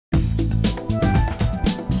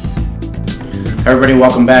Everybody,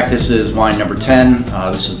 welcome back. This is wine number 10.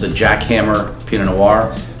 This is the JackHammer Pinot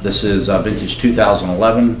Noir. This is vintage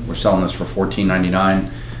 2011. We're selling this for $14.99.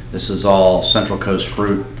 This is all Central Coast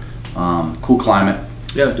fruit, cool climate.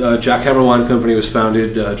 Yeah, JackHammer Wine Company was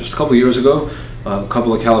founded just a couple of years ago. A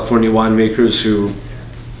couple of California winemakers who,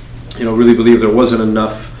 really believed there wasn't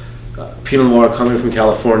enough Pinot Noir coming from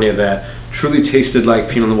California that truly tasted like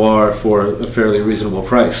Pinot Noir for a fairly reasonable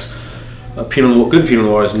price. Good Pinot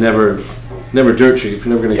Noir is never dirt cheap.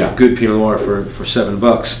 You're never going to get good Pinot Noir for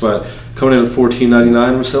 $7, but coming in at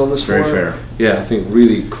 $14.99, we're selling this for. Very fair. Yeah, I think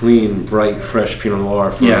really clean, bright, fresh Pinot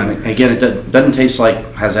Noir. And again, it doesn't taste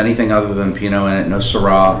like has anything other than Pinot in it. No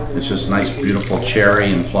Syrah. It's just nice, beautiful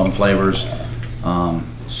cherry and plum flavors.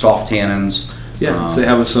 Soft tannins. Yeah, they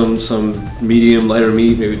have some medium, lighter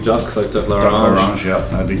meat, maybe duck la Orange. Yep,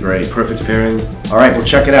 that'd be great. Perfect pairing. All right, well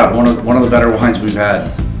check it out. One of the better wines we've had,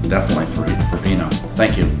 definitely for Pinot.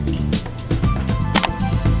 Thank you.